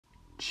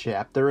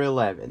Chapter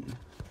 11.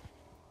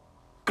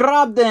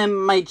 "Grab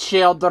them, my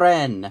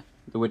children!"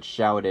 the witch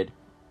shouted.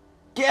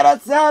 "Get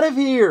us out of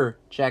here!"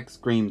 Jack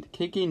screamed,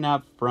 kicking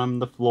up from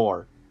the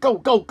floor. "Go,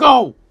 go,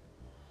 go!"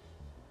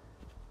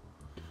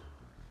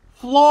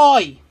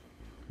 "Fly!"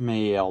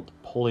 May yelled,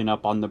 pulling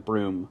up on the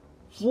broom.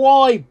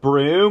 "Fly,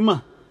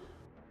 broom!"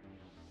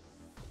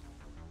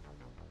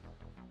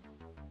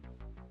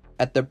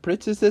 At the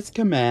princess's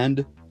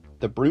command,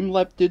 the broom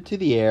leapt into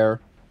the air,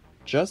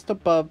 just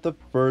above the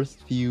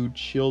first few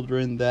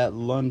children that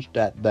lunged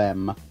at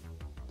them,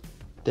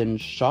 then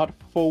shot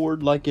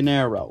forward like an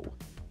arrow,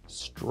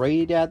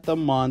 straight at the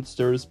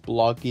monsters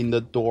blocking the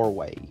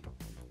doorway.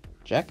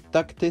 Jack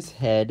ducked his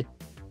head,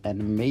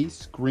 and May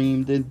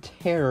screamed in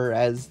terror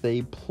as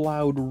they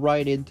plowed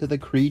right into the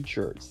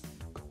creatures.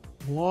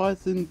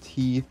 Claws and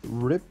teeth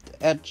ripped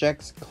at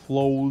Jack's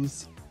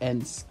clothes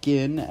and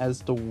skin as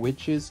the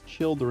witch's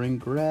children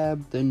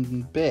grabbed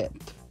and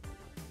bit.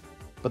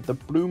 But the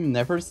broom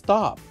never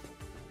stopped.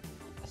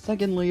 A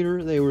second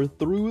later, they were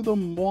through the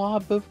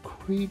mob of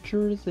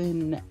creatures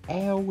and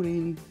out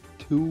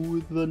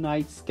into the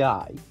night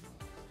sky.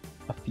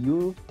 A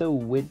few of the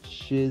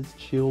witch's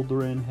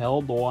children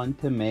held on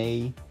to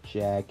May,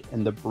 Jack,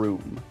 and the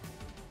broom.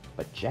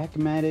 But Jack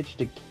managed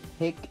to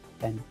kick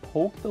and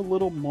poke the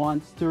little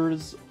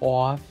monsters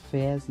off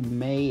as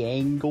May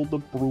angled the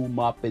broom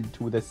up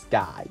into the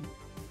sky.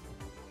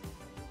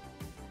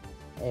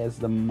 As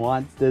the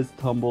monsters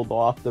tumbled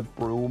off the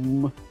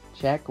broom,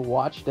 Jack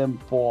watched them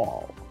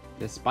fall.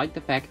 Despite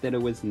the fact that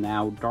it was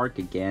now dark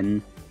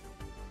again,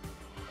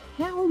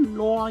 how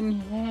long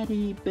had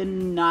he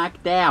been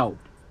knocked out?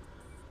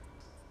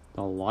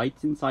 The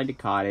lights inside the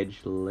cottage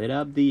lit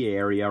up the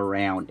area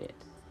around it,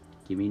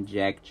 giving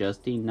Jack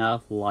just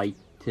enough light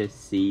to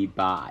see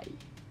by.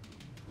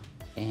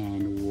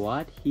 And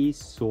what he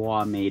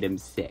saw made him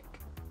sick.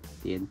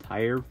 The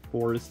entire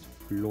forest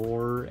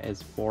floor,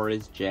 as far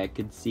as Jack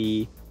could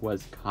see,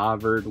 was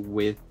covered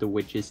with the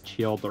witch's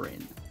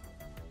children.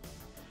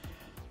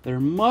 There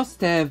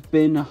must have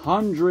been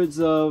hundreds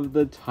of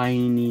the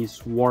tiny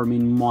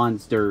swarming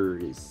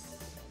monsters,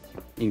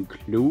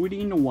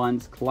 including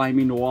ones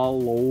climbing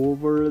all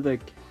over the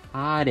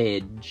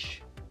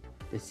cottage.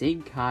 The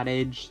same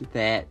cottage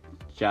that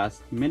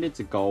just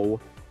minutes ago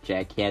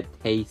Jack had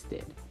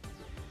tasted.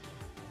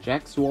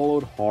 Jack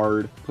swallowed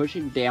hard,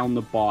 pushing down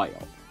the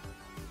bile.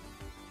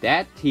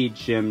 That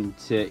teach him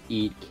to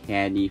eat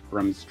candy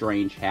from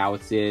strange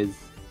houses.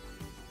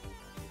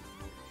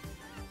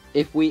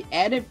 "If we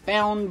hadn't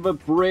found the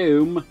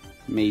broom,"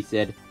 May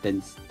said,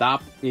 then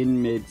stopped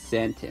in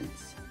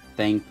mid-sentence,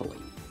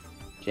 thankfully.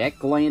 Jack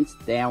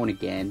glanced down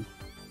again,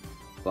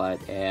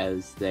 but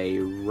as they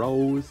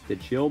rose, the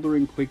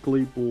children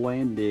quickly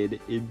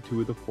blended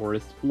into the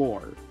forest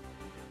floor.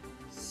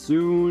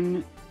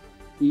 Soon,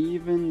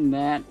 even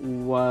that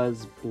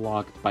was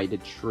blocked by the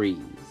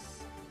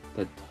trees,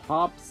 the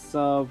tops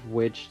of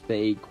which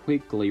they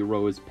quickly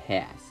rose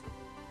past.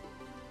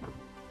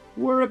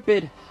 "We're a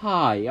bit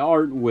high,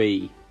 aren't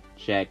we?"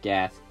 Jack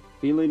asked,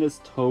 feeling his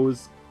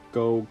toes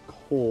go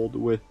cold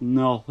with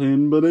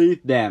nothing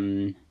beneath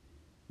them.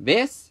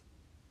 "This?"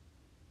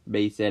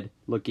 May said,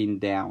 looking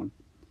down,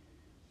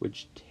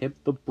 which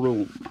tipped the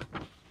broom.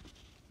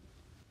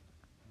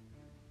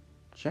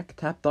 Jack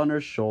tapped on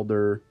her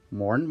shoulder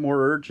more and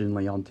more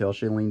urgently until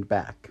she leaned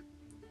back.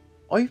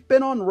 "I've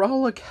been on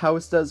roller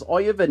coasters,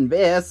 I've been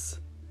this."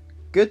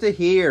 "Good to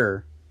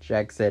hear,"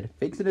 Jack said,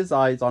 fixing his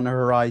eyes on the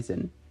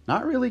horizon,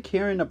 not really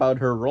caring about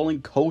her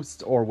rolling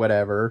coast or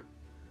whatever.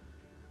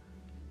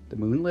 The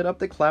moon lit up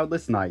the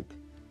cloudless night,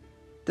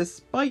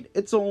 despite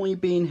its only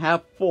being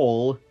half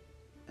full,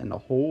 and the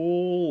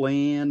whole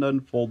land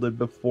unfolded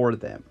before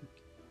them.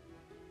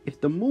 If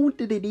the moon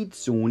didn't eat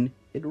soon,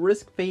 it'd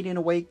risk fading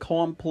away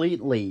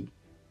completely.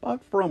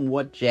 But from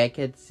what Jack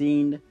had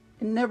seen,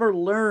 it never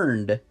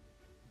learned,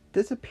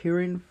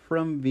 disappearing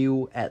from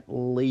view at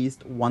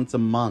least once a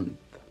month.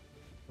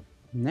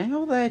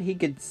 Now that he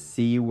could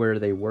see where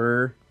they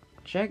were,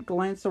 Jack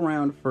glanced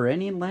around for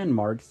any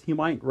landmarks he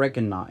might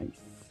recognize.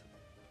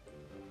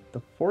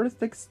 The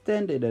forest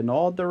extended in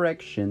all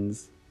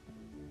directions,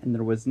 and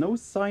there was no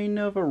sign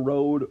of a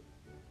road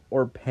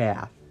or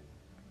path.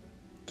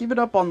 Giving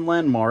up on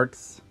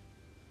landmarks,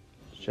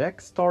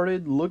 Jack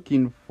started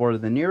looking for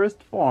the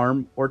nearest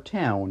farm or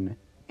town,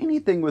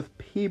 anything with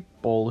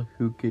people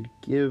who could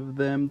give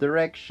them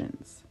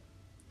directions.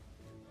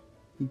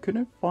 He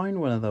couldn't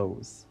find one of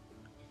those,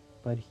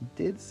 but he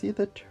did see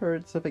the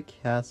turrets of a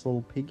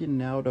castle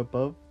peeking out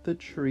above the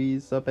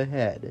trees up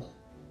ahead.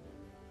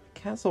 The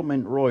castle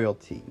meant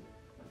royalty,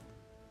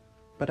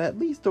 but at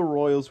least the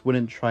royals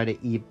wouldn't try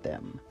to eat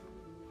them.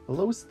 A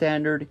low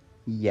standard,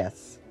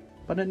 yes,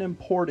 but an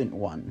important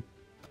one.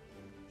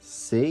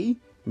 "See?"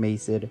 May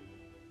said,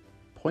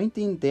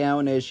 pointing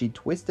down as she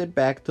twisted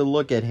back to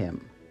look at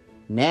him.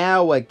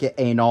 "Now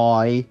ain't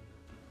I?"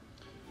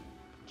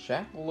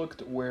 Jack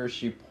looked where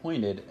she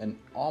pointed and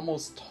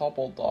almost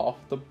toppled off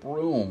the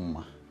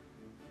broom.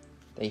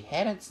 They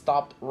hadn't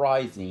stopped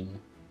rising,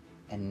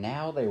 and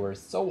now they were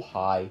so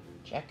high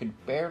Jack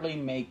could barely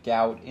make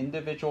out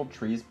individual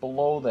trees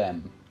below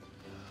them.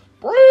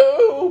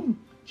 "Broom!"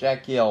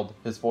 Jack yelled,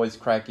 his voice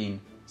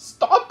cracking.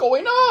 "Stop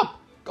going up!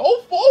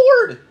 Go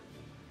forward!"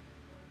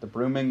 The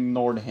broom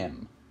ignored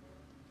him.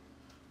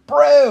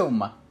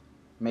 "Broom!"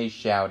 May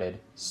shouted.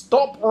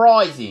 "Stop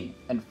rising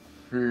and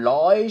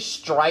fly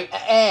straight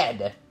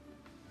ahead!"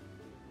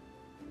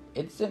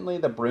 Instantly,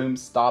 the broom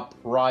stopped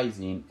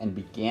rising and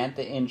began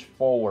to inch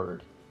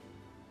forward.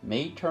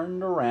 May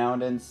turned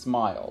around and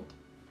smiled.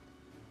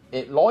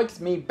 "It likes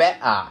me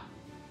better,"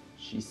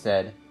 she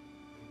said,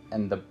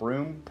 and the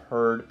broom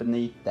purred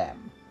beneath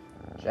them.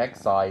 Jack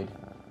sighed,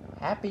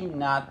 happy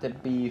not to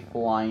be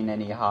flying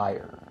any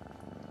higher.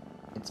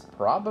 "It's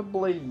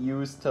probably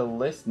used to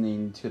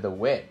listening to the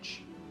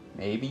witch.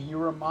 Maybe you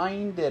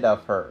reminded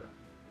of her."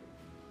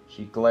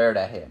 She glared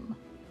at him.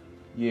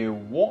 "You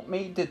want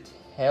me to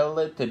tell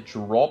it to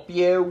drop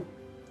you?"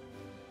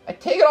 "I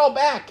take it all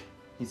back,"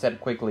 he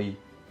said quickly,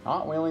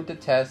 not willing to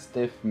test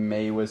if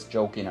May was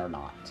joking or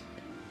not.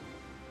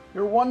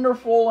 "You're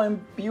wonderful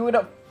and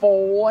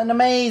beautiful and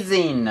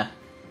amazing."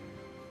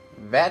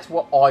 "That's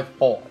what I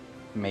thought,"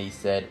 May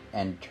said,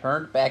 and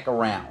turned back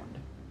around.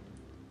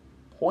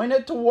 "Point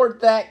it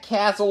toward that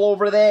castle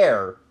over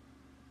there,"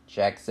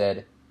 Jack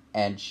said,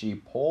 and she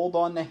pulled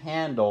on the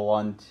handle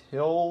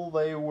until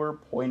they were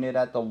pointed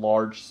at the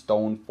large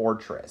stone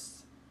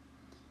fortress.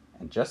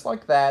 And just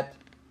like that,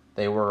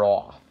 they were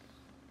off.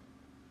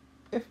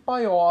 If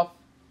by off,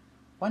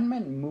 one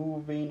meant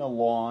moving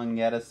along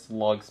at a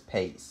slug's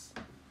pace.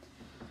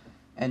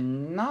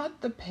 And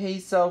not the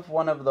pace of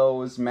one of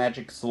those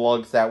magic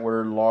slugs that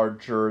were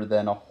larger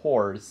than a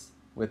horse,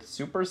 with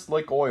super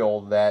slick oil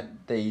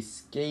that they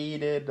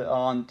skated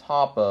on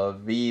top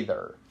of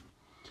either.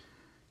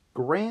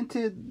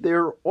 Granted,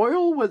 their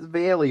oil was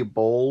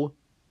valuable,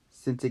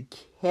 since it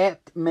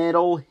kept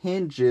metal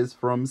hinges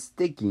from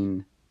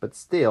sticking, but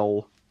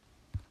still.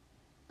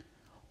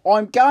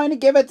 "I'm going to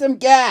give it some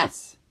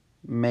gas!"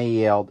 May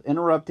yelled,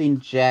 interrupting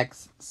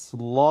Jack's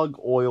slug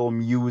oil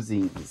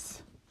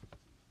musings.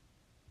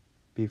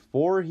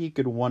 Before he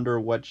could wonder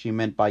what she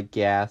meant by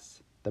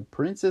gas, the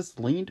princess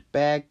leaned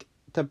back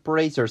to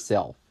brace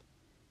herself,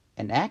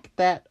 an act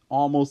that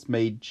almost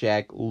made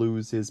Jack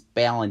lose his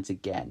balance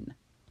again.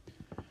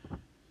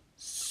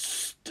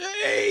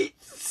 "Stay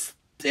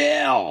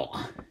still,"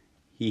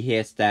 he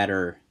hissed at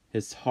her,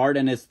 his heart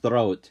in his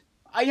throat.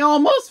 "I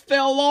almost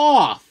fell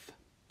off."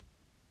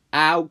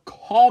 "Oh,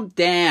 calm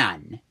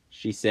down,"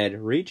 she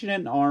said, reaching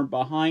an arm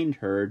behind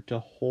her to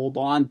hold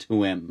on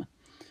to him.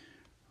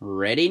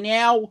 "Ready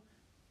now?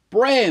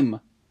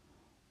 Broom,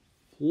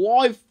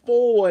 fly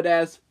forward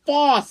as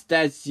fast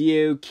as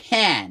you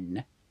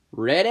can.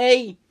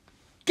 Ready?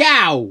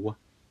 Go!"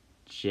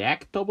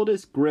 Jack doubled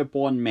his grip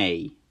on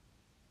May,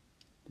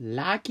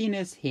 locking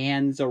his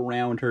hands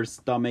around her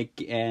stomach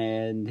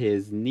and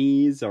his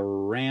knees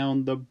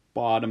around the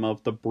bottom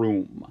of the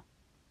broom.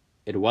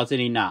 It wasn't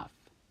enough.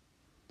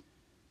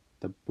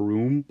 The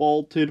broom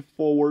bolted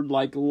forward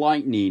like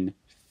lightning,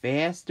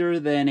 faster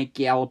than a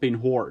galloping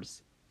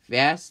horse,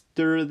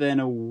 faster than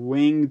a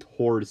winged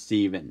horse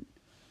even.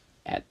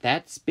 At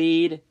that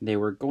speed, they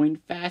were going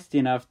fast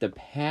enough to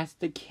pass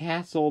the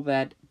castle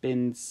that'd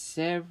been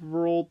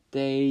several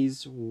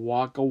days'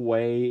 walk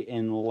away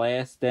in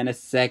less than a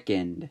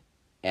second.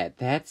 At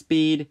that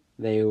speed,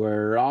 they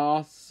were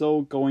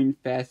also going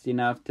fast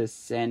enough to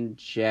send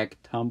Jack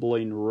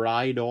tumbling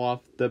right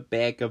off the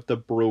back of the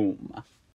broom.